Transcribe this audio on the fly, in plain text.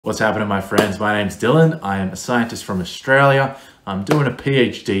What's happening, my friends? My name's Dylan. I am a scientist from Australia. I'm doing a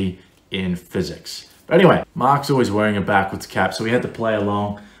PhD in physics. But anyway, Mark's always wearing a backwards cap, so we had to play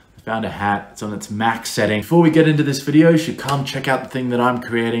along. I found a hat. It's on its max setting. Before we get into this video, you should come check out the thing that I'm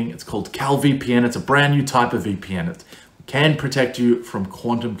creating. It's called CalVPN. It's a brand new type of VPN. It can protect you from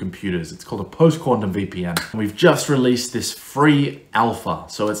quantum computers. It's called a post-quantum VPN. And we've just released this free alpha.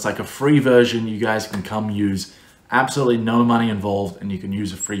 So it's like a free version you guys can come use. Absolutely no money involved, and you can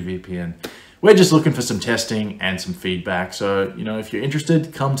use a free VPN. We're just looking for some testing and some feedback. So, if you're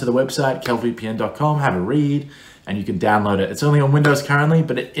interested, come to the website, calvpn.com, have a read, and you can download it. It's only on Windows currently,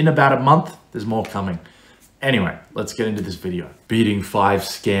 but in about a month, there's more coming. Anyway, let's get into this video. Beating 5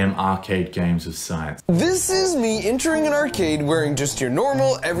 scam arcade games of science. This is me entering an arcade wearing just your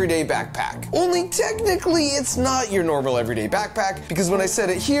normal everyday backpack. Only technically it's not your normal everyday backpack, because when I set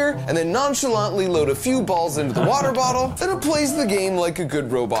it here and then nonchalantly load a few balls into the water bottle, then it plays the game like a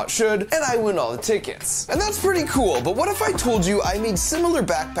good robot should, and I win all the tickets. And that's pretty cool, but what if I told you I made similar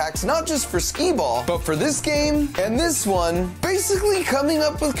backpacks not just for skee-ball, but for this game and this one, basically coming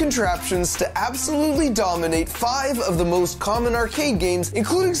up with contraptions to absolutely dominate 5 of the most common arcade games,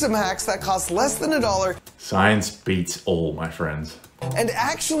 including some hacks that cost less than $1. Science beats all, my friends. And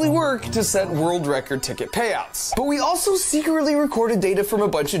actually work to set world record ticket payouts. But we also secretly recorded data from a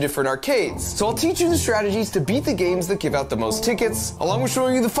bunch of different arcades. So I'll teach you the strategies to beat the games that give out the most tickets, along with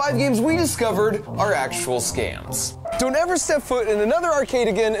showing you the 5 games we discovered are actual scams. Don't ever step foot in another arcade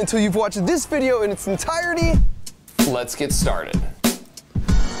again until you've watched this video in its entirety. Let's get started.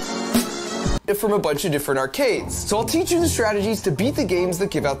 From a bunch of different arcades. So I'll teach you the strategies to beat the games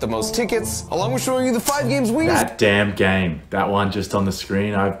that give out the most tickets, along with showing you the 5 games we That damn game. That one just on the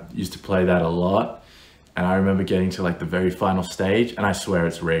screen. I used to play that a lot. And I remember getting to like the very final stage, and I swear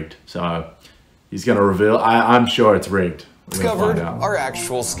it's rigged. So he's gonna reveal, I'm sure it's rigged. Discovered are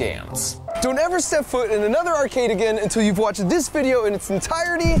actual scams. Don't ever step foot in another arcade again until you've watched this video in its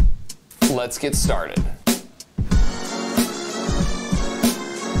entirety. Let's get started.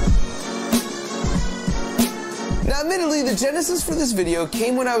 Now, admittedly, the genesis for this video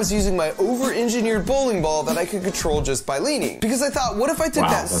came when I was using my over-engineered bowling ball that I could control just by leaning. Because I thought, what if I took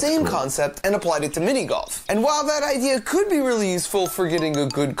that same concept and applied it to mini golf? And while that idea could be really useful for getting a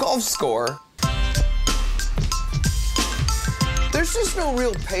good golf score, there's just no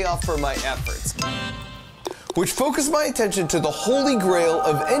real payoff for my efforts, which focused my attention to the holy grail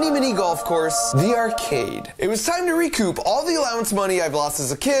of any mini golf course, the arcade. It was time to recoup all the allowance money I've lost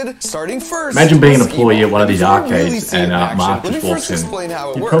as a kid, starting first. Imagine being an employee at one of these arcades and Mark just walks in.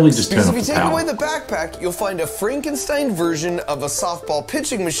 You'd probably just turn off the power. If you take away the backpack, you'll find a Frankenstein version of a softball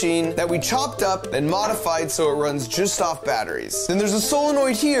pitching machine that we chopped up and modified so it runs just off batteries. Then there's a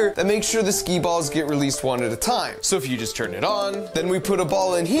solenoid here that makes sure the skee balls get released one at a time. So if you just turn it on, then we put a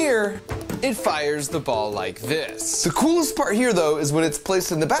ball in here, it fires the ball like this. The coolest part here, though, is when it's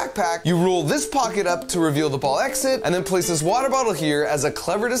placed in the backpack, you roll this pocket up to reveal the ball exit, and then place this water bottle here as a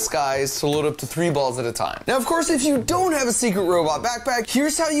clever disguise to load up to 3 balls at a time. Now, of course, if you don't have a secret robot backpack,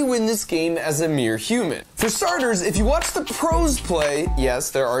 here's how you win this game as a mere human. For starters, if you watch the pros play,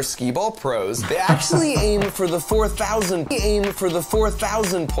 yes, there are skee ball pros, they actually aim for the 4,000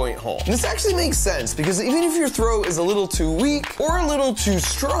 point hole. And this actually makes sense, because even if your throw is a little too weak or a little too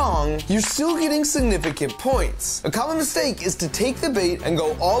strong, you're still getting significant points. A common mistake is to take the bait and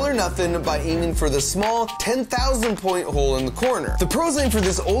go all or nothing by aiming for the small 10,000 point hole in the corner. The pros aim for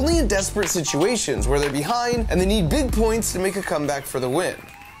this only in desperate situations where they're behind and they need big points to make a comeback for the win.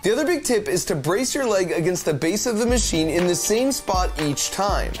 The other big tip is to brace your leg against the base of the machine in the same spot each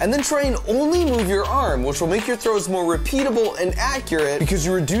time, and then try and only move your arm, which will make your throws more repeatable and accurate because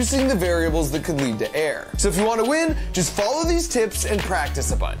you're reducing the variables that could lead to error. So if you want to win, just follow these tips and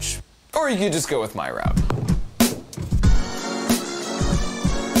practice a bunch. Or you could just go with my route.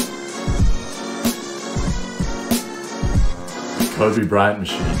 Kobe Bryant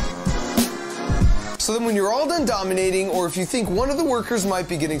machine. So then when you're all done dominating, or if you think one of the workers might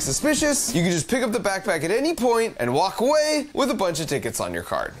be getting suspicious, you can just pick up the backpack at any point and walk away with a bunch of tickets on your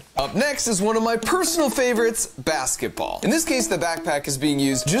card. Up next is one of my personal favorites, basketball. In this case, the backpack is being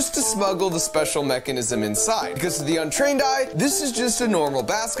used just to smuggle the special mechanism inside. Because to the untrained eye, this is just a normal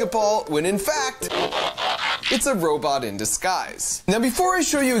basketball, when in fact, it's a robot in disguise. Now, before I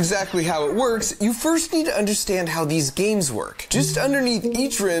show you exactly how it works, you first need to understand how these games work. Just underneath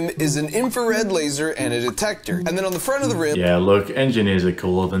each rim is an infrared laser and a detector. And then on the front of the rim... Yeah, look, engineers are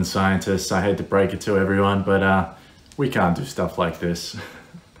cooler than scientists. I hate to break it to everyone, but we can't do stuff like this.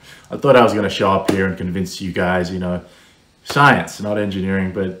 I thought I was going to show up here and convince you guys, science, not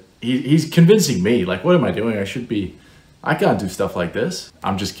engineering, but he's convincing me. Like, what am I doing? I should be I can't do stuff like this.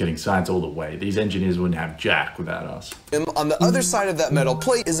 I'm just kidding, science all the way. These engineers wouldn't have jack without us. On the other side of that metal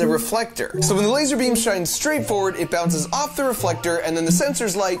plate is a reflector. So when the laser beam shines straight forward, it bounces off the reflector, and then the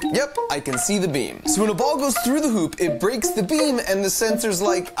sensor's like, yep, I can see the beam. So when a ball goes through the hoop, it breaks the beam, and the sensor's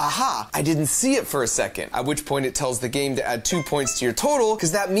like, aha, I didn't see it for a second. At which point it tells the game to add 2 points to your total,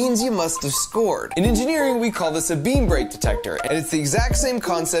 because that means you must have scored. In engineering, we call this a beam break detector, and it's the exact same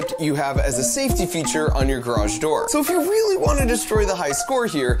concept you have as a safety feature on your garage door. So if you really want to destroy the high score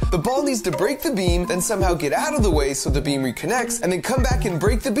here, the ball needs to break the beam, then somehow get out of the way so the beam reconnects, and then come back and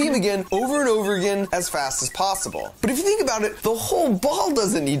break the beam again over and over again as fast as possible. But if you think about it, the whole ball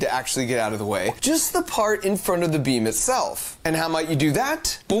doesn't need to actually get out of the way, just the part in front of the beam itself. And how might you do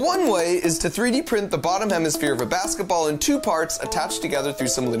that? Well, one way is to 3D print the bottom hemisphere of a basketball in 2 parts attached together through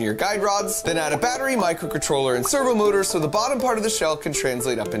some linear guide rods, then add a battery, microcontroller, and servo motor so the bottom part of the shell can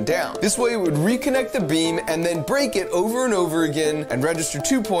translate up and down. This way it would reconnect the beam and then break it over and over again and register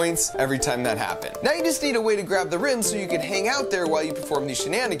 2 points every time that happened. Now you just need a way to grab the rim so you can hang out there while you perform these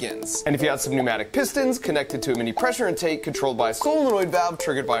shenanigans. And if you had some pneumatic pistons connected to a mini pressure intake controlled by a solenoid valve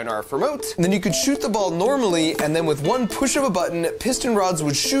triggered by an RF remote, then you could shoot the ball normally, and then with one push of a button, piston rods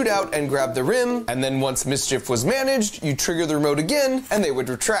would shoot out and grab the rim, and then once mischief was managed, you trigger the remote again, and they would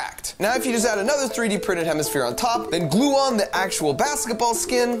retract. Now if you just add another 3D printed hemisphere on top, then glue on the actual basketball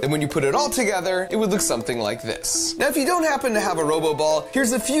skin, then when you put it all together, it would look something like this. Now if you don't happen to have a Robo Ball,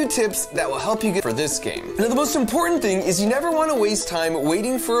 here's a few tips that will help you get for this game. Now the most important thing is you never want to waste time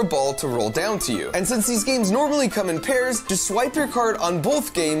waiting for a ball to roll down to you. And since these games normally come in pairs, just swipe your card on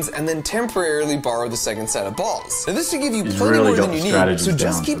both games and then temporarily borrow the second set of balls. Now this should give you plenty more than you need, so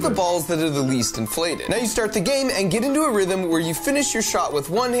just keep the balls that are the least inflated. Now you start the game and get into a rhythm where you finish your shot with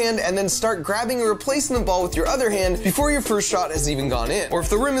one hand and then start grabbing and replacing the ball with your other hand before your first shot has even gone in. Or if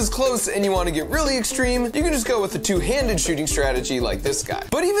the rim is close and you want to get really extreme, you can just go with a two-handed shooting strategy like this guy.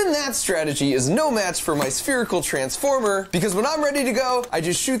 But even that strategy is no match for my spherical transformer, because when I'm ready to go, I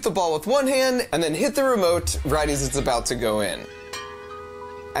just shoot the ball with one hand and then hit the remote right as it's about to go in.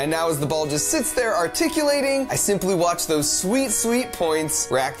 And now as the ball just sits there articulating, I simply watch those sweet, sweet points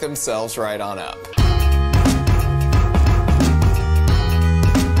rack themselves right on up.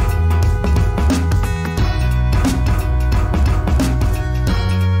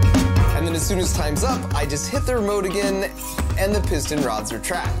 And then as soon as time's up, I just hit the remote again, and the piston rods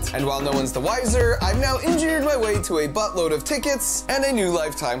retract. And while no one's the wiser, I've now engineered my way to a buttload of tickets and a new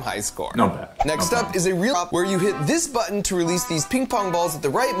lifetime high score. Not bad. Next up is a real drop where you hit this button to release these ping pong balls at the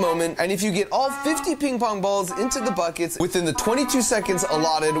right moment, and if you get all 50 ping pong balls into the buckets within the 22 seconds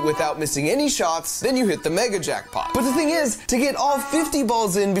allotted without missing any shots, then you hit the mega jackpot. But the thing is, to get all 50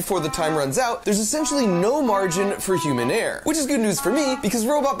 balls in before the time runs out, there's essentially no margin for human error. Which is good news for me, because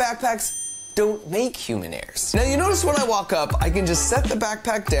robot backpacks don't make human errors. Now you notice when I walk up, I can just set the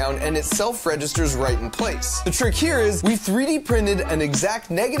backpack down and it self-registers right in place. The trick here is we 3D printed an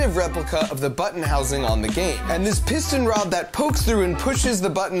exact negative replica of the button housing on the game. And this piston rod that pokes through and pushes the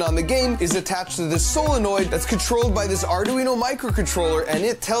button on the game is attached to this solenoid that's controlled by this Arduino microcontroller, and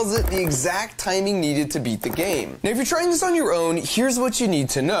it tells it the exact timing needed to beat the game. Now if you're trying this on your own, here's what you need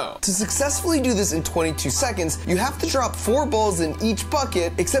to know. To successfully do this in 22 seconds, you have to drop 4 balls in each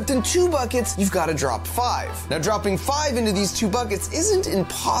bucket, except in 2 buckets, you've got to drop 5. Now dropping 5 into these 2 buckets isn't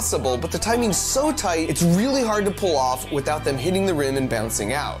impossible, but the timing's so tight, it's really hard to pull off without them hitting the rim and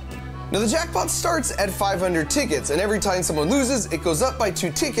bouncing out. Now the jackpot starts at 500 tickets, and every time someone loses, it goes up by 2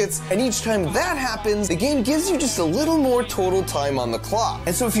 tickets, and each time that happens, the game gives you just a little more total time on the clock.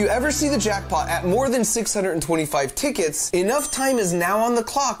 And so if you ever see the jackpot at more than 625 tickets, enough time is now on the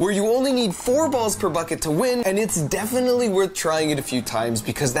clock where you only need 4 balls per bucket to win, and it's definitely worth trying it a few times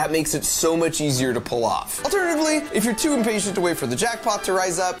because that makes it so much easier to pull off. Alternatively, if you're too impatient to wait for the jackpot to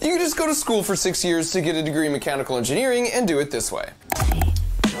rise up, you can just go to school for 6 years to get a degree in mechanical engineering and do it this way.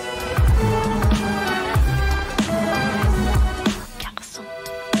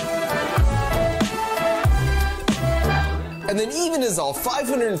 And then even as all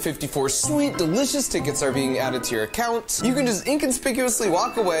 554 sweet, delicious tickets are being added to your account, you can just inconspicuously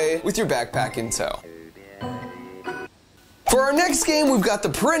walk away with your backpack in tow. For our next game, we've got the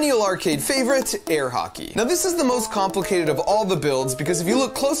perennial arcade favorite, air hockey. Now this is the most complicated of all the builds because if you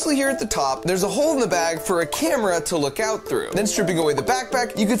look closely here at the top, there's a hole in the bag for a camera to look out through. Then stripping away the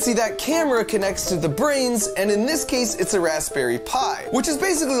backpack, you can see that camera connects to the brains, and in this case, it's a Raspberry Pi, which is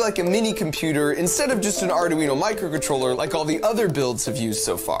basically like a mini computer instead of just an Arduino microcontroller like all the other builds have used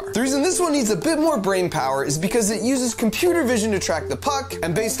so far. The reason this one needs a bit more brain power is because it uses computer vision to track the puck,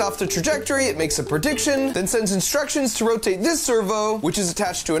 and based off the trajectory, it makes a prediction, then sends instructions to rotate this servo, which is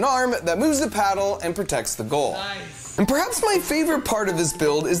attached to an arm that moves the paddle and protects the goal. Nice. And perhaps my favorite part of this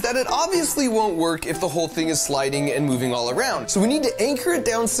build is that it obviously won't work if the whole thing is sliding and moving all around. So we need to anchor it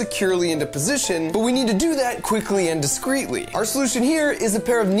down securely into position, but we need to do that quickly and discreetly. Our solution here is a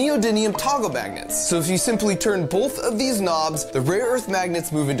pair of neodymium toggle magnets. So if you simply turn both of these knobs, the rare earth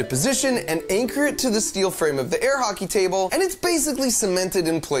magnets move into position and anchor it to the steel frame of the air hockey table, and it's basically cemented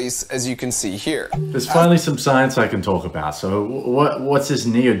in place, as you can see here. There's finally some science I can talk about. So what's this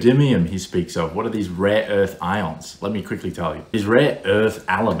neodymium he speaks of? What are these rare earth ions? Let me quickly tell you. These rare earth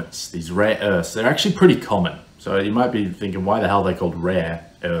elements, these rare earths, they're actually pretty common. So you might be thinking, why the hell are they called rare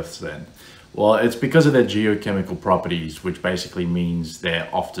earths then? Well, it's because of their geochemical properties, which basically means they're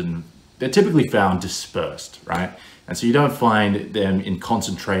typically found dispersed, right? And so you don't find them in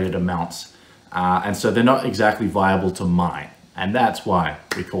concentrated amounts. And so they're not exactly viable to mine. And that's why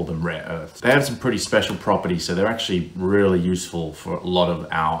we call them rare earths. They have some pretty special properties, so they're actually really useful for a lot of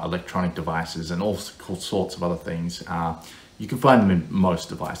our electronic devices and all sorts of other things. You can find them in most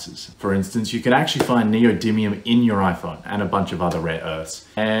devices. For instance, you can actually find neodymium in your iPhone and a bunch of other rare earths.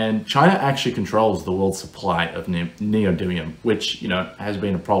 And China actually controls the world's supply of neodymium, which, has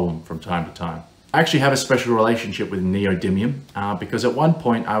been a problem from time to time. I actually have a special relationship with neodymium because at one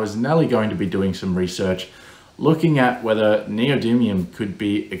point I was nearly going to be doing some research looking at whether neodymium could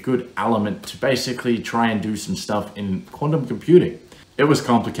be a good element to basically try and do some stuff in quantum computing. It was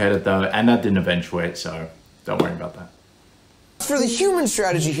complicated though, and that didn't eventuate, so don't worry about that. For the human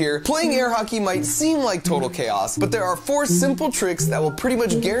strategy here, playing air hockey might seem like total chaos, but there are 4 simple tricks that will pretty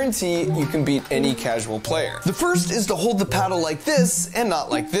much guarantee you can beat any casual player. The first is to hold the paddle like this and not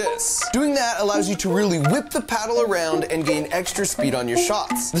like this. Doing that allows you to really whip the paddle around and gain extra speed on your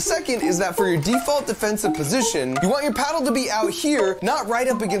shots. The second is that for your default defensive position, you want your paddle to be out here, not right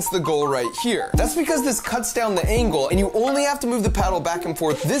up against the goal right here. That's because this cuts down the angle and you only have to move the paddle back and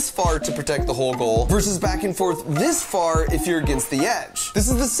forth this far to protect the whole goal versus back and forth this far if you're against the edge. This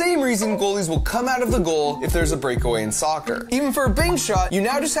is the same reason goalies will come out of the goal if there's a breakaway in soccer. Even for a bank shot, you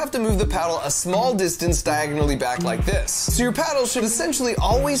now just have to move the paddle a small distance diagonally back like this. So your paddle should essentially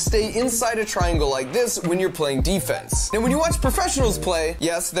always stay inside a triangle like this when you're playing defense. Now when you watch professionals play,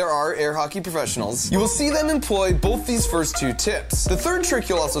 yes, there are air hockey professionals, you will see them employ both these first 2 tips. The third trick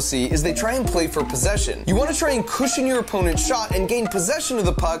you'll also see is they try and play for possession. You want to try and cushion your opponent's shot and gain possession of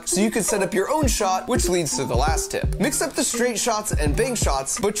the puck so you can set up your own shot, which leads to the last tip. Mix up the straight shots and bank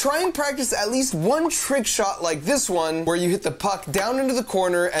shots, but try and practice at least one trick shot like this one, where you hit the puck down into the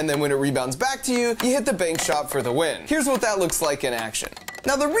corner and then when it rebounds back to you, you hit the bank shot for the win. Here's what that looks like in action.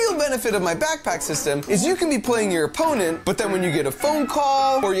 Now the real benefit of my backpack system is you can be playing your opponent, but then when you get a phone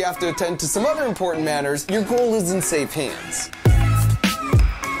call or you have to attend to some other important matters, your goal is in safe hands.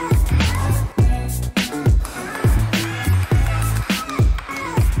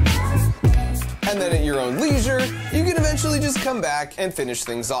 And then at your own leisure, you can eventually just come back and finish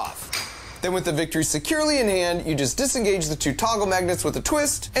things off. Then with the victory securely in hand, you just disengage the 2 toggle magnets with a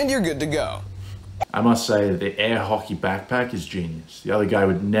twist, and you're good to go. I must say that the air hockey backpack is genius. The other guy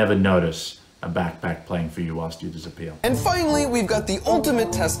would never notice a backpack playing for you whilst you disappear. And finally, we've got the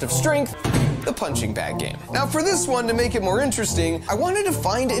ultimate test of strength, the punching bag game. Now for this one, to make it more interesting, I wanted to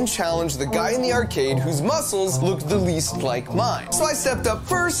find and challenge the guy in the arcade whose muscles looked the least like mine. So I stepped up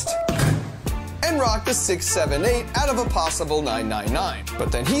first and rocked a 678 out of a possible 999.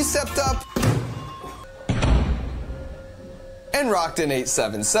 But then he stepped up and rocked an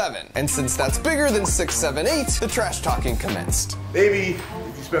 877. And since that's bigger than 678, the trash talking commenced. Maybe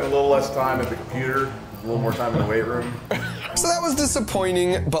if you spend a little less time at the computer, a little more time in the weight room. So that was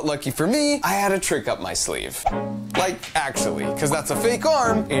disappointing, but lucky for me, I had a trick up my sleeve. Like, actually, because that's a fake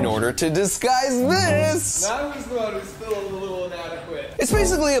arm in order to disguise this. Now he's the one who's still a little inadequate. It's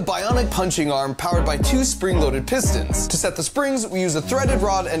basically a bionic punching arm powered by 2 spring-loaded pistons. To set the springs, we use a threaded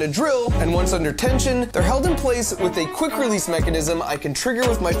rod and a drill, and once under tension, they're held in place with a quick-release mechanism I can trigger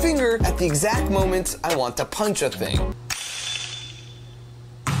with my finger at the exact moment I want to punch a thing.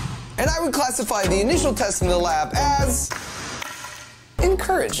 And I would classify the initial test in the lab as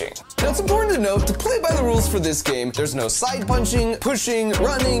encouraging. Now it's important to note, to play by the rules for this game, there's no side punching, pushing,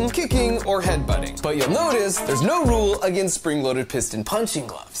 running, kicking, or headbutting. But you'll notice there's no rule against spring-loaded piston punching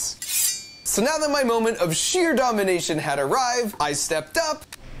gloves. So now that my moment of sheer domination had arrived, I stepped up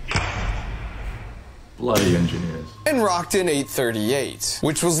Bloody engineers. and rocked an 838,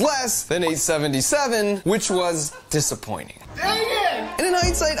 which was less than 877, which was disappointing. Dang it! And in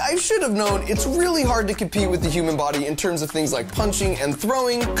hindsight, I should have known it's really hard to compete with the human body in terms of things like punching and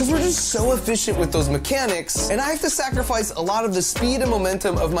throwing, because we're just so efficient with those mechanics, and I have to sacrifice a lot of the speed and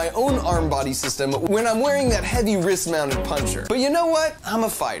momentum of my own arm body system when I'm wearing that heavy wrist-mounted puncher. But you know what? I'm a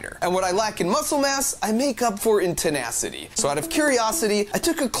fighter, and what I lack in muscle mass, I make up for in tenacity. So out of curiosity, I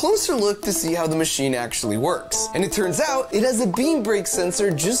took a closer look to see how the machine actually works. And it turns out it has a beam break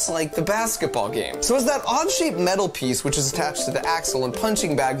sensor just like the basketball game. So as that odd-shaped metal piece, which is attached to the axle and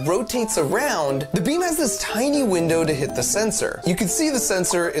punching bag, rotates around, the beam has this tiny window to hit the sensor. You can see the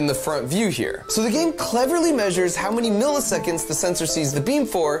sensor in the front view here. So the game cleverly measures how many milliseconds the sensor sees the beam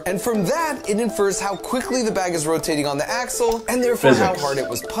for, and from that, it infers how quickly the bag is rotating on the axle, and therefore how hard it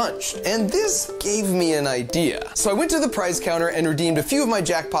was punched. And this gave me an idea. So I went to the prize counter and redeemed a few of my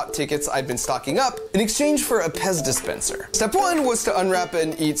jackpot tickets I'd been stocking up in exchange for a Pez dispenser. Step 1 was to unwrap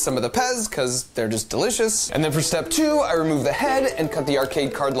and eat some of the Pez, because they're just delicious. And then for step 2, I removed the head and cut the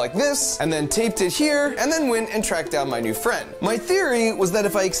arcade card like this, and then taped it here, and then went and tracked down my new friend. My theory was that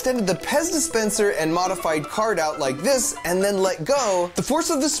if I extended the Pez dispenser and modified card out like this, and then let go, the force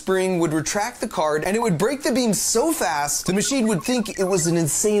of the spring would retract the card, and it would break the beam so fast, the machine would think it was an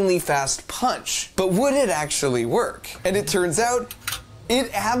insanely fast punch. But would it actually work? And it turns out, it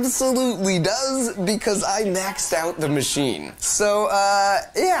absolutely does, because I maxed out the machine. So,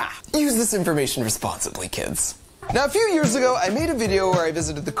 yeah, use this information responsibly, kids. Now, a few years ago, I made a video where I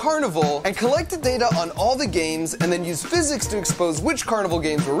visited the carnival and collected data on all the games and then used physics to expose which carnival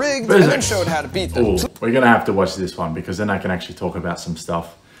games were rigged and then showed how to beat them. Ooh, we're gonna have to watch this one because then I can actually talk about some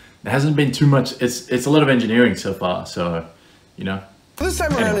stuff. It hasn't been too much, it's a lot of engineering so far, so, you know. This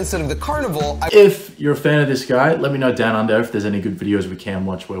time around, instead of the carnival, if you're a fan of this guy, let me know down under if there's any good videos we can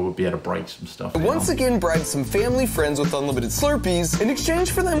watch where we'll be able to break some stuff down. Once again bribed some family friends with unlimited Slurpees in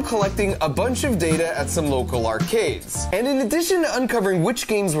exchange for them collecting a bunch of data at some local arcades. And in addition to uncovering which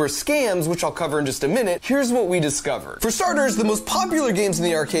games were scams, which I'll cover in just a minute, here's what we discovered. For starters, the most popular games in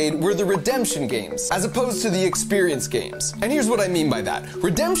the arcade were the redemption games, as opposed to the experience games. And here's what I mean by that.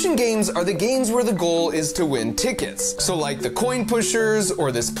 Redemption games are the games where the goal is to win tickets. So like the coin pusher,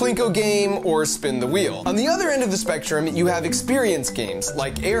 or this Plinko game, or spin the wheel. On the other end of the spectrum, you have experience games,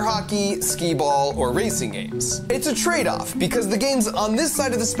 like air hockey, skee-ball, or racing games. It's a trade-off, because the games on this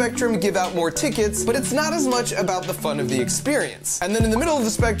side of the spectrum give out more tickets, but it's not as much about the fun of the experience. And then in the middle of the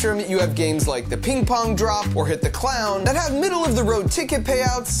spectrum, you have games like the ping pong drop, or hit the clown, that have middle-of-the-road ticket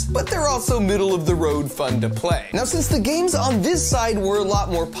payouts, but they're also middle-of-the-road fun to play. Now, since the games on this side were a lot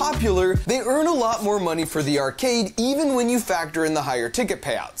more popular, they earn a lot more money for the arcade, even when you factor in the higher ticket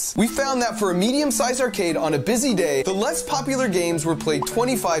payouts. We found that for a medium-sized arcade on a busy day, the less popular games were played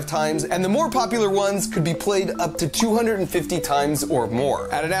 25 times, and the more popular ones could be played up to 250 times or more.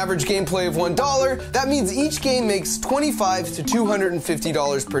 At an average gameplay of $1, that means each game makes $25 to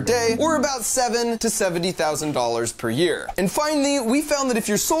 $250 per day, or about $7,000 to $70,000 per year. And finally, we found that if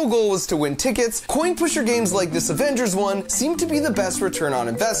your sole goal was to win tickets, coin pusher games like this Avengers one seem to be the best return on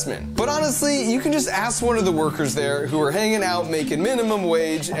investment. But honestly, you can just ask one of the workers there who are hanging out making minimum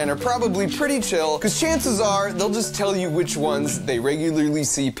wage and are probably pretty chill, because chances are they'll just tell you which ones they regularly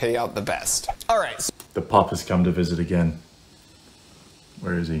see pay out the best. Alright. The pup has come to visit again.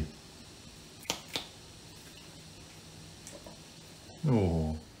 Where is he?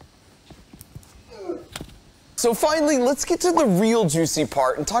 Oh. So finally, let's get to the real juicy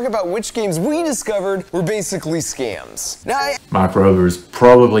part and talk about which games we discovered were basically scams. Now, Mark Rober is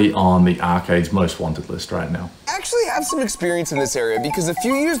probably on the arcade's most wanted list right now. I actually have some experience in this area because a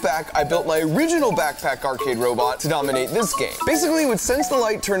few years back, I built my original backpack arcade robot to dominate this game. Basically, it would sense the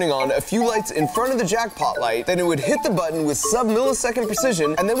light turning on a few lights in front of the jackpot light, then it would hit the button with sub-millisecond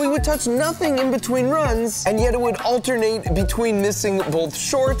precision, and then we would touch nothing in between runs, and yet it would alternate between missing both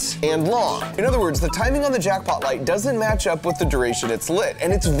short and long. In other words, the timing on the jackpot light doesn't match up with the duration it's lit,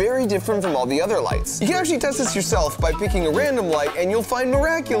 and it's very different from all the other lights. You can actually test this yourself by picking a random light, and you'll find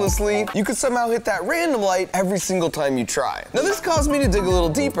miraculously, you could somehow hit that random light every single time you try. Now this caused me to dig a little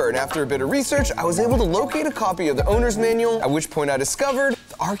deeper, and after a bit of research, I was able to locate a copy of the owner's manual, at which point I discovered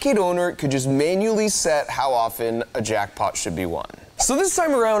the arcade owner could just manually set how often a jackpot should be won. So this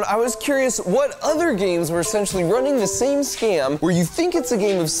time around, I was curious what other games were essentially running the same scam where you think it's a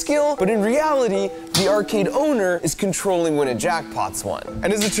game of skill, but in reality, the arcade owner is controlling when a jackpot's won.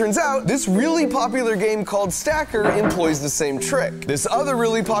 And as it turns out, this really popular game called Stacker employs the same trick. This other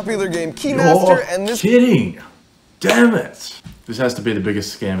really popular game, Keymaster, and this— Kidding! Damn it! This has to be the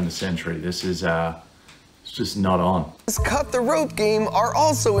biggest scam in the century. This is It's just not on. This Cut the Rope game are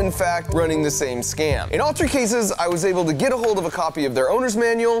also in fact running the same scam. In all three cases, I was able to get a hold of a copy of their owner's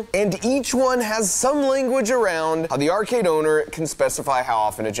manual, and each one has some language around how the arcade owner can specify how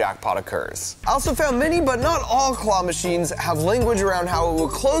often a jackpot occurs. I also found many, but not all claw machines have language around how it will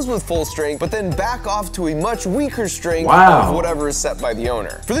close with full strength, but then back off to a much weaker strength of whatever is set by the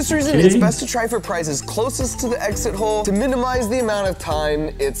owner. For this reason, it's best to try for prizes closest to the exit hole to minimize the amount of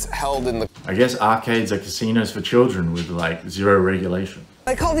time it's held in the... I guess arcades are casinos for children with like zero regulation.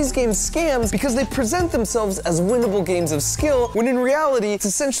 I call these games scams because they present themselves as winnable games of skill, when in reality, it's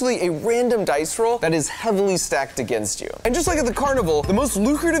essentially a random dice roll that is heavily stacked against you. And just like at the carnival, the most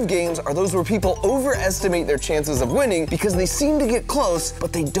lucrative games are those where people overestimate their chances of winning because they seem to get close,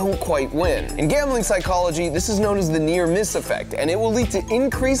 but they don't quite win. In gambling psychology, this is known as the near-miss effect, and it will lead to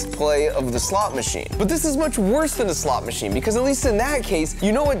increased play of the slot machine. But this is much worse than a slot machine, because at least in that case,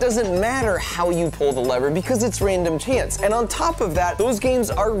 you know it doesn't matter how you pull the lever because it's random chance. And on top of that, those games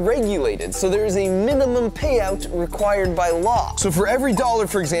are regulated, so there is a minimum payout required by law. So for every dollar,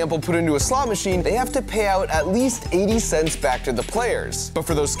 for example, put into a slot machine, they have to pay out at least 80 cents back to the players. But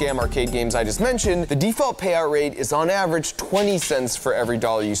for those scam arcade games I just mentioned, the default payout rate is on average 20 cents for every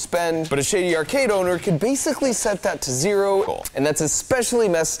dollar you spend, but a shady arcade owner could basically set that to 0, and that's especially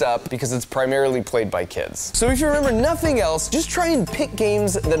messed up because it's primarily played by kids. So if you remember nothing else, just try and pick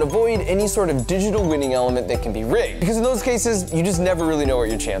games that avoid any sort of digital winning element that can be rigged, because in those cases, you just never really know what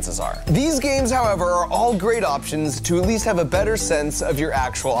your chances are. These games, however, are all great options to at least have a better sense of your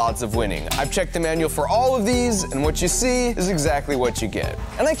actual odds of winning. I've checked the manual for all of these, and what you see is exactly what you get.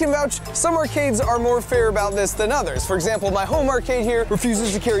 And I can vouch, some arcades are more fair about this than others. For example, my home arcade here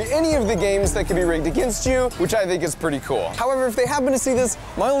refuses to carry any of the games that can be rigged against you, which I think is pretty cool. However, if they happen to see this,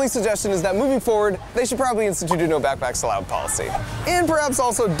 my only suggestion is that moving forward, they should probably institute a no backpacks allowed policy. And perhaps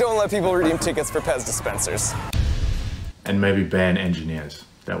also don't let people redeem tickets for Pez dispensers. And maybe ban engineers.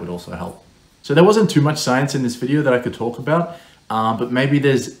 That would also help. So there wasn't too much science in this video that I could talk about, but maybe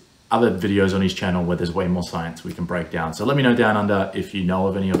there's other videos on his channel where there's way more science we can break down. So let me know down under if you know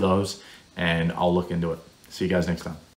of any of those, and I'll look into it. See you guys next time.